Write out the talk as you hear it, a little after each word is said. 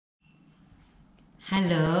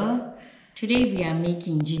Hello, today we are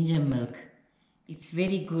making ginger milk. It's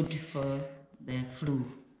very good for the flu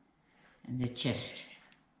and the chest.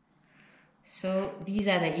 So these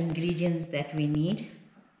are the ingredients that we need.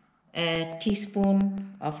 A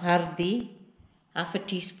teaspoon of hardi, half a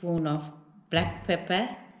teaspoon of black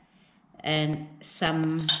pepper, and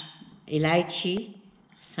some elaichi,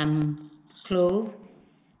 some clove,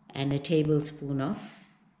 and a tablespoon of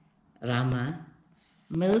rama.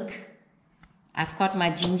 Milk. I've got my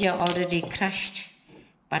ginger already crushed,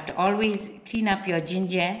 but always clean up your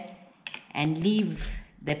ginger and leave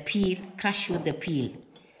the peel, crush with the peel.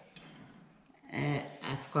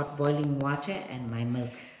 I've got boiling water and my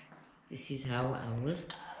milk. This is how I will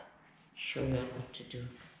show you what to do.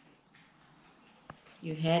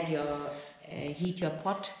 You had your, heat your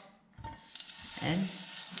pot and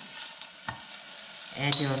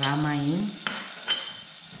add your rama in.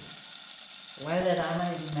 While the rama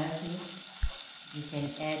is melting, you can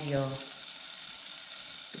add your,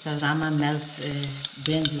 because rama melts,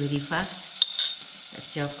 burns very fast.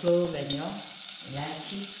 That's your clove and your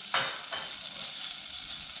elaichi,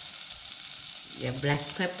 your black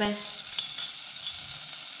pepper,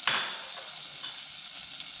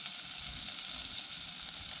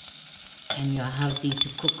 and your haldi to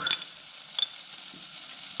cook.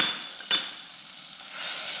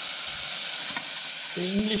 The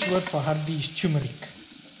English word for hardi is tumeric.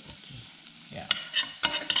 Yeah.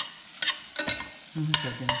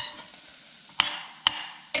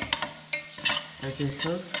 So this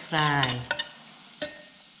will fry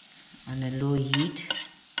on a low heat.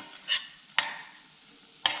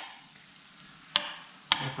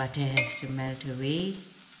 The butter has to melt away.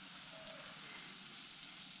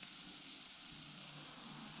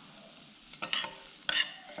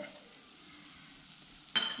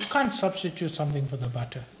 You can't substitute something for the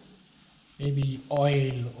butter. Maybe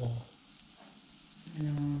oil or...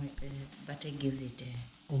 No, butter gives it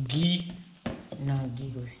or ghee. No, ghee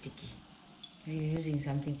goes sticky. If you're using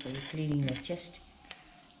something for cleaning your chest,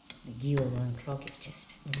 the ghee will unclog your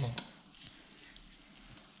chest. Oh.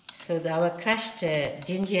 So our crushed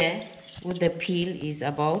ginger with the peel is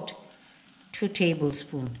about 2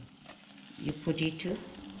 tablespoons. You put it to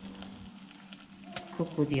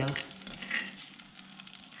cook with your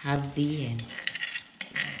haldi and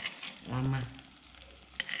rama.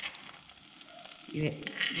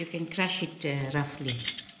 You can crush it roughly,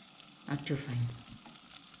 not too fine.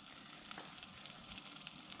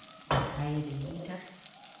 High the heat up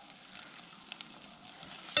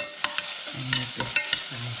and let this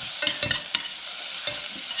fry.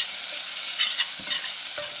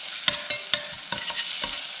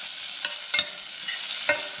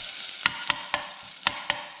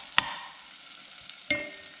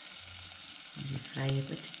 Fry a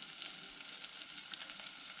bit.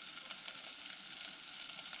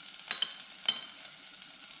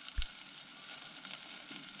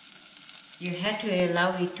 You have to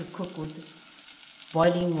allow it to cook with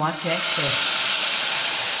boiling water first.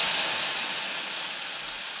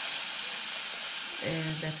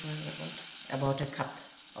 That was about a cup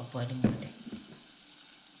of boiling water.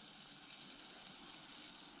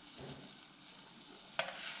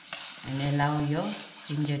 And allow your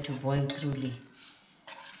ginger to boil thoroughly.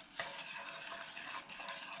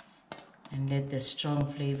 And let the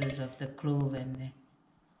strong flavors of the clove and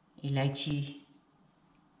the elaichi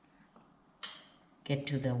get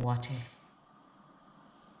to the water.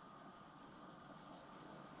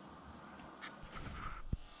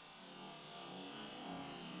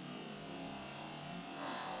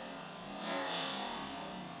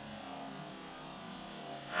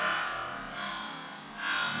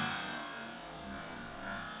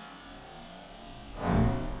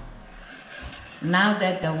 Now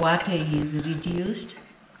that the water is reduced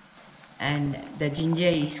and the ginger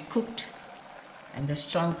is cooked and the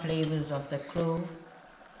strong flavors of the clove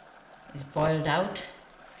is boiled out,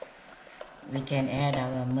 we can add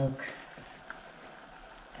our milk,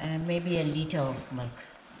 maybe a liter of milk.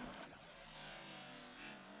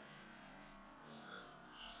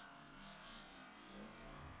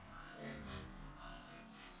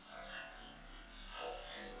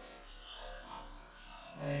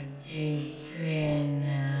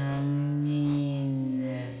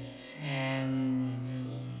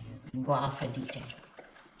 Go half a liter.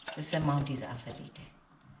 This amount is half a liter.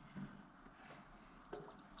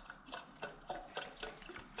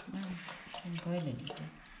 And boil a liter.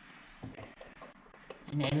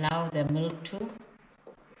 And allow the milk to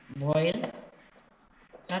boil.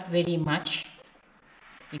 Not very much,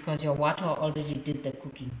 because your water already did the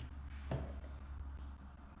cooking.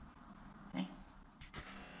 Okay.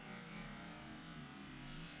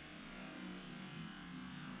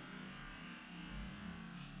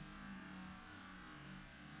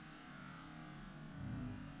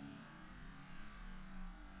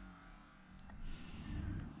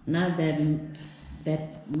 Now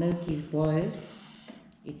that milk is boiled,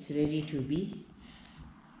 it's ready to be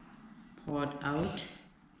poured out.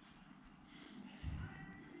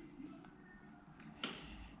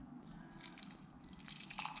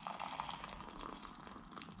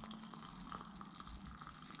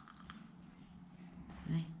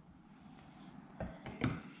 Right.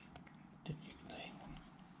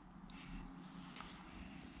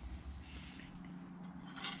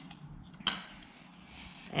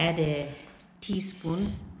 Add a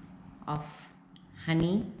teaspoon of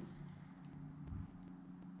honey.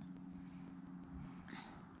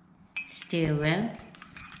 Stir well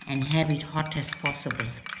and have it hot as possible.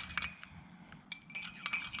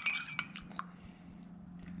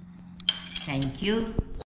 Thank you.